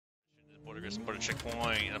There's a border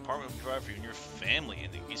checkpoint. An apartment will provide for you and your family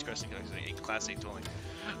in the East Crescent Galaxy, a Class A dwelling.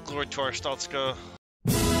 Glory to our Stotska.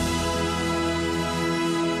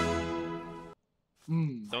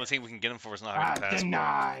 The only thing we can get him for is not having a passport.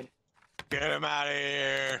 Denied. Get him out of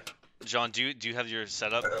here. John, do you have your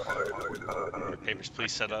setup? Your papers,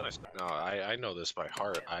 please set up. No, I know this by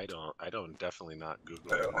heart. I don't definitely not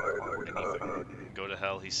Google anything. Go to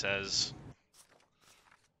hell, he says.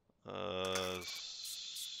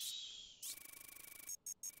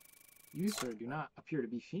 You, sir, do not appear to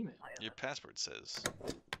be female. Your passport says.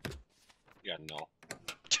 Yeah, no.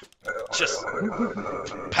 Just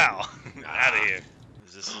pow out of here.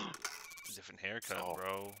 Is this a different haircut,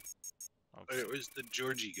 bro? Okay. Wait, where's the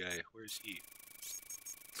Georgie guy? Where's he?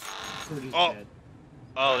 Georgie's Oh. dead.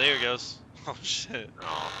 Oh, there he goes. Oh shit.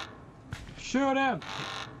 Oh. Shoot him!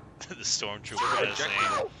 The stormtrooper has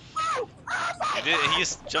he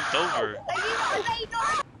just jumped over.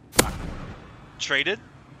 Traded?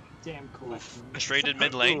 Damn collection. Traded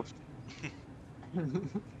mid lane.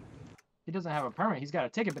 He doesn't have a permit. He's got a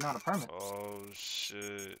ticket, but not a permit. Oh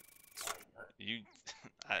shit. You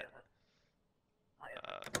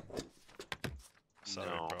sorry,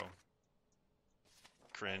 No. bro.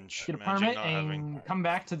 Cringe. Get a Imagine permit not and having come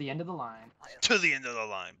back to the end of the line. to the end of the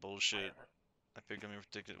line. Bullshit. I picked up your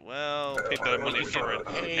ticket. Well, paid better money for it.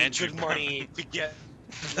 Hey, Entry good money to get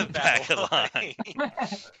the back of the line.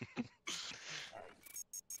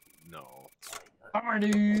 No. Bummer,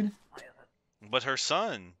 dude. But her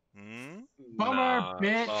son. Hmm? Bummer,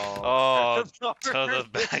 bitch. Oh, to the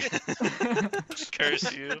back.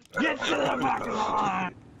 Curse you. Get to the back of the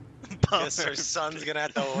line. Guess her son's gonna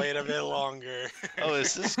have to wait a bit longer. Oh,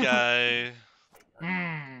 it's this guy.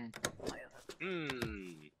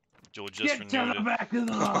 Joel just Get to renewed the it. back of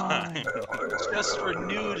the line. Just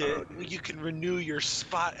renewed it. You can renew your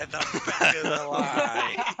spot at the back of the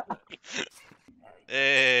line.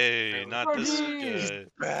 Hey, not this Georgie. guy.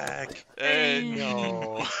 Back. Hey,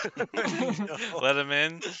 No. No. let him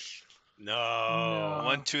in. No.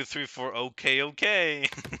 1, 2, 3, 4. Okay, okay.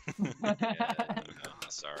 No,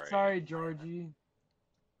 sorry. Sorry, Georgie.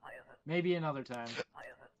 Maybe another time.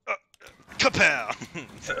 Kapow!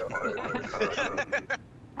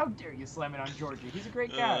 How dare you slam it on Georgie? He's a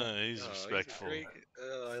great guy. He's respectful.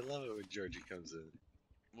 I love it when Georgie comes in.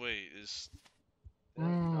 Wait, is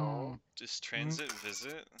No. this transit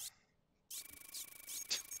visit?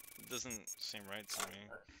 It doesn't seem right to me.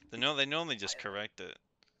 They normally just correct it.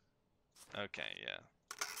 Okay, yeah.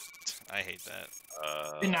 I hate that.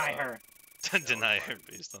 Deny her. Deny her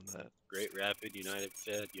based on that. Great Rapid, United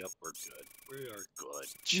Fed. Yep, we're good. We are good.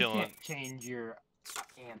 You Chilling. can't change your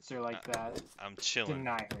answer like that. I'm chilling.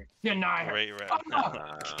 Deny her. Deny her. Great rap. No,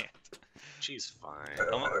 I can't. She's fine.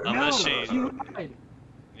 Unless No, she. she lied.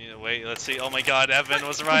 Yeah, wait, let's see. Oh my god, Evan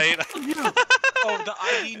was right. Oh, the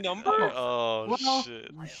ID number? Oh Well, shit.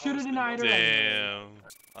 you should have denied her. anyway. Damn.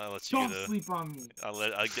 I'll let you Don't get a, sleep on me. I'll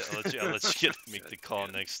let you get make the call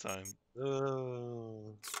next time.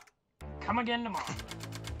 Come again tomorrow.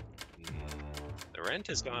 The rent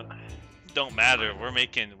is gone. Don't matter. We're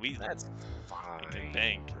making That's can fine.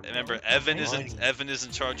 bank. Remember, Evan is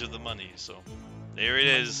in charge of the money. So there it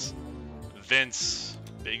is. Vince,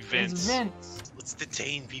 big It's Vince, Vince. Let's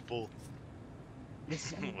detain people.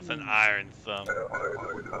 with an iron thumb.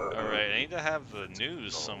 All right, I need to have the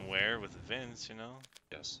news somewhere with Vince. You know.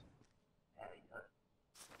 Yes.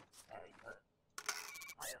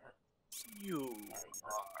 You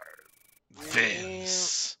are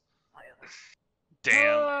Vince.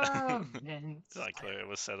 Damn. Vince. It's not clear it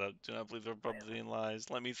was set up. Do not believe the Republican lies.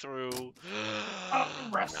 Let me through.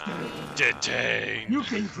 Arrested. Detained. You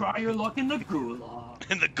can try your luck in the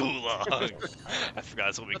gulag. In the gulag. I forgot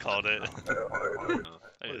that's what we called it. Look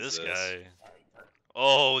at is this this? guy.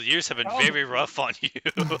 Oh, the years have been very rough on you.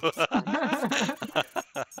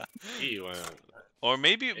 Or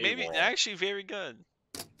maybe actually very good.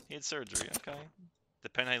 He had surgery, okay.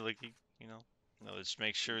 Depending how you look, you know. No, let's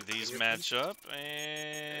make sure these match up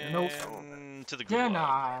and Nope. to the gulag.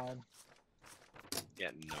 Denied. Yeah,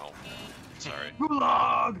 no. Sorry.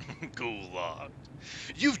 Gulag. Gulag.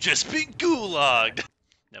 You've just been gulagged.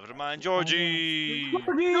 Never mind, Georgie.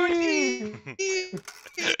 Georgie.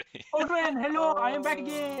 Children, hello, I am back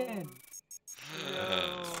again.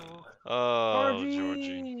 Oh,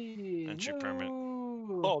 Georgie. Entry permit.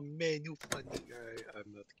 Oh man, you funny guy.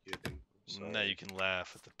 I'm not kidding. Sorry. Now you can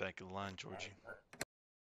laugh at the back of the line, Georgie.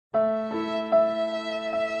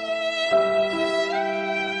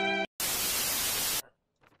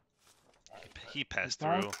 He passed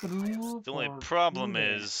through. The only problem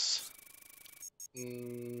is...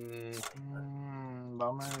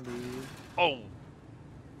 Bummer, dude. Oh!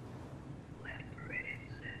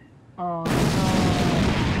 Oh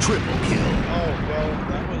no. Triple kill. Oh well,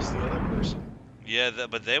 that was the other person. Yeah,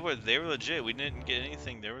 but they were legit. We didn't get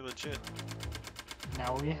anything. They were legit.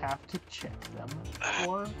 Now we have to check them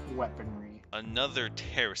for weaponry. Another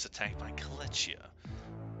terrorist attack by Kolechia.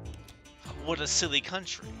 What a silly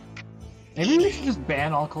country. Maybe we should just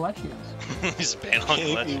ban all Kolechians. Just ban on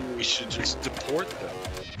Maybe Kolechia. we should just deport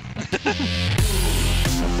them.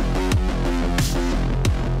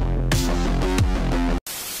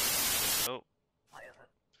 Oh.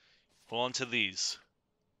 Hold on to these.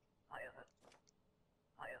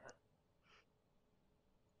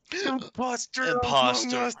 Imposter.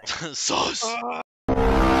 Imposter. Sauce. Ah,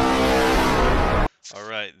 All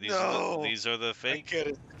right, no. these are the I fake.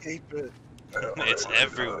 can't escape it. It's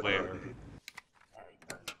everywhere.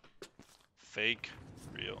 Fake,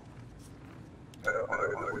 real.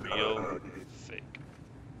 Real, fake.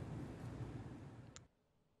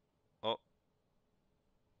 Oh.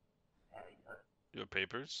 Your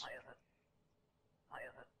papers?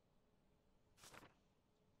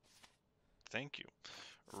 Thank you.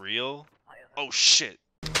 Real? Oh shit!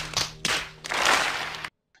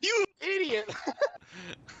 You idiot!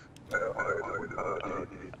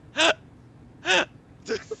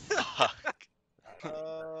 Fuck.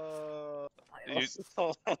 You-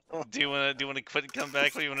 do you wanna quit and come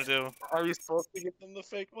back? What do you wanna do? Are you supposed to give them the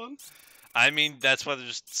fake one? I mean, that's why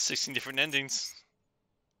there's 16 different endings.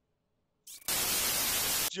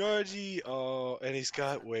 Georgie, oh, and he's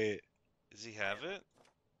got, wait, Does he have it?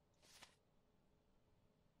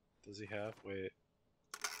 does he have, wait,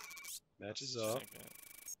 matches Just up, check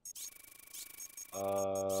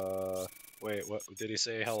it. wait, what, did he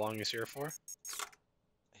say how long he's here for?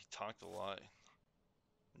 He talked a lot.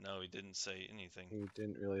 No, he didn't say anything. He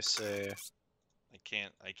didn't really say, I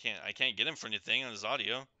can't get him for anything on his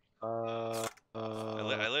audio. uh, I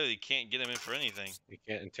literally can't get him in for anything. you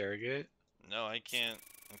can't interrogate? No, I can't.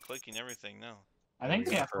 I'm clicking everything now. I think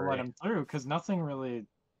we we gotta have to let hurry. him through because nothing really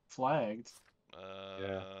flagged.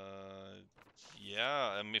 Yeah.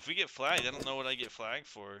 I mean, if we get flagged, I don't know what I get flagged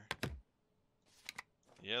for.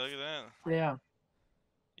 Yeah, look at that. Yeah.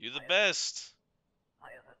 You're the best.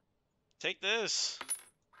 Take this.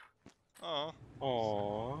 Oh,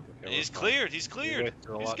 Aww. Okay, he's we're fine. cleared. He's You cleared. guys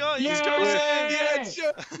do a He's lot- got. He's Yay! going in.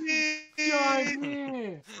 Yeah,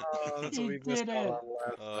 Georgie! That's He what we missed did out it. on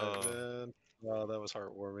last Oh. night, man. Oh, that was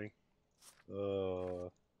heartwarming.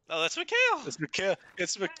 Oh, that's Mikhail. It's Mikhail.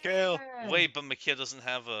 It's Mikhail. Hey, Wait, but Mikhail doesn't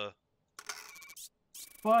have a.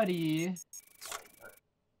 buddy.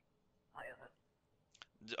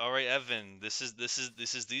 All right, Evan. This is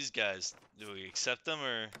these guys. Do we accept them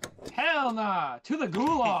or Hell nah! To the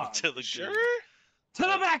gulag! to the Sure? To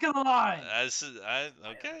the back of the line!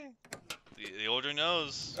 Okay. The order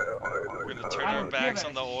knows. We're gonna turn I our don't backs give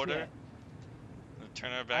on the a order. shit. We're gonna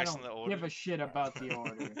turn our I backs on the don't order. give a shit about the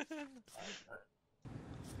order.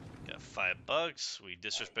 Got $5. We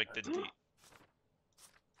disrespected the.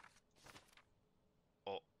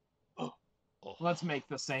 Oh. Let's make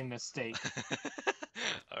the same mistake.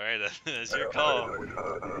 All right, that's your call.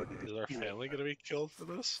 Is our family gonna be killed for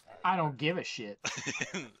this? I don't give a shit.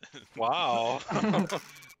 Wow.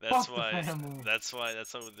 That's Fuck the why. family. That's why.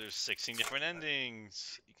 That's why there's 16 different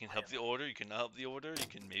endings. You can help the order. You can not help the order. You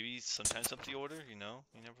can maybe sometimes help the order. You know.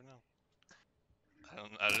 You never know.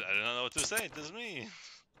 I don't know what to say. It doesn't me.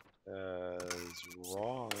 It's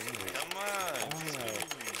wrong. Come on.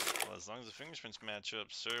 It's Oh. me. Well, as long as the fingerprints match up,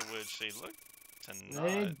 sir, which they look to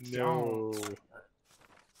They not. No.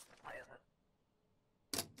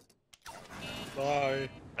 Bye.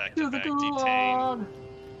 Back To to the back detain. gulag!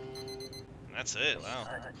 And that's it. Wow.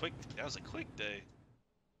 Quick. That was a quick day.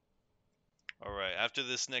 All right. After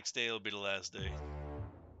this next day, it'll be the last day.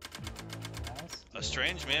 A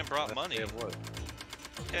strange man brought money. They have what?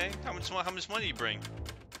 Okay. How much money do you bring?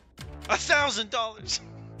 $1,000.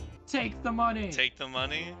 Take the money! Take the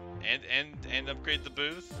money and upgrade the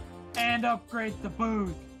booth. And upgrade the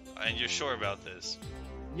booth! And you're sure about this?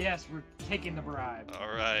 Yes, we're taking the bribe. All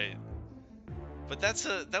right. But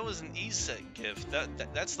that was an ESET gift.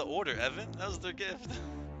 That's the order, Evan. That was their gift.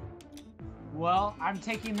 Well, I'm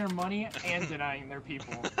taking their money and denying their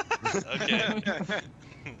people. Okay.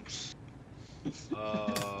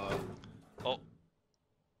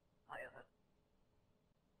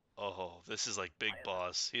 Oh, this is like Big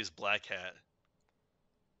Boss. He's Black Hat.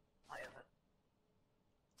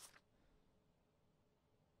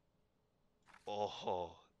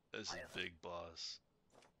 Oh, this is Big Boss.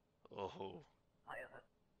 Oh.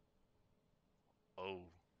 Oh.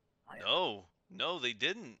 No, no, they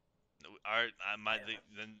didn't.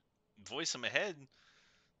 The voice in my head.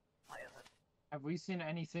 Have we seen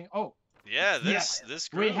anything? Oh, Yeah, this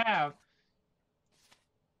group. We have.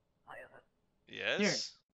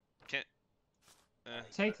 Yes. Can't.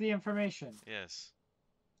 Take the information. Yes.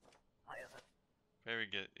 Very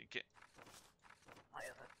good.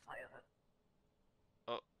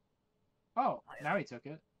 Oh, now he took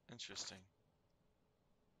it. Interesting.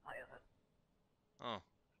 Oh.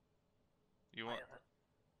 You want?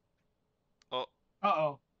 Oh.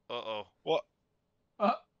 Uh-oh. Uh-oh. What?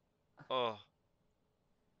 Oh.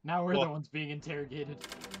 Now we're the ones being interrogated.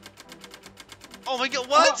 Oh my god,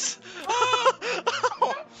 what?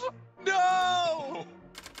 Oh! No!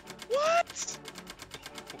 What?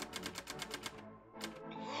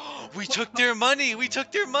 We took their money! We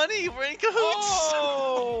took their money! We're in cahoots!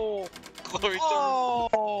 Oh! Glory to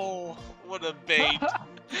Oh! what a bait!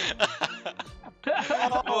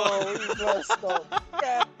 Oh, we messed up.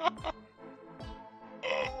 Yeah.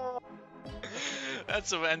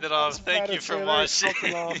 That's what ended off. Thank you for That's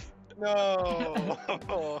watching. No.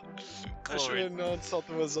 I should Glory. have known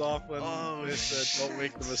something was off when Oh, they said don't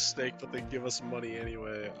make the mistake, but they give us money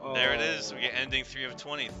anyway. Oh. There it is. We get ending 3 of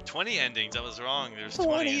 20. 20 endings. I was wrong. There's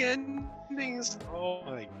 20 20. endings. Oh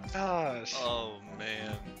my gosh. Oh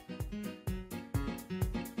man.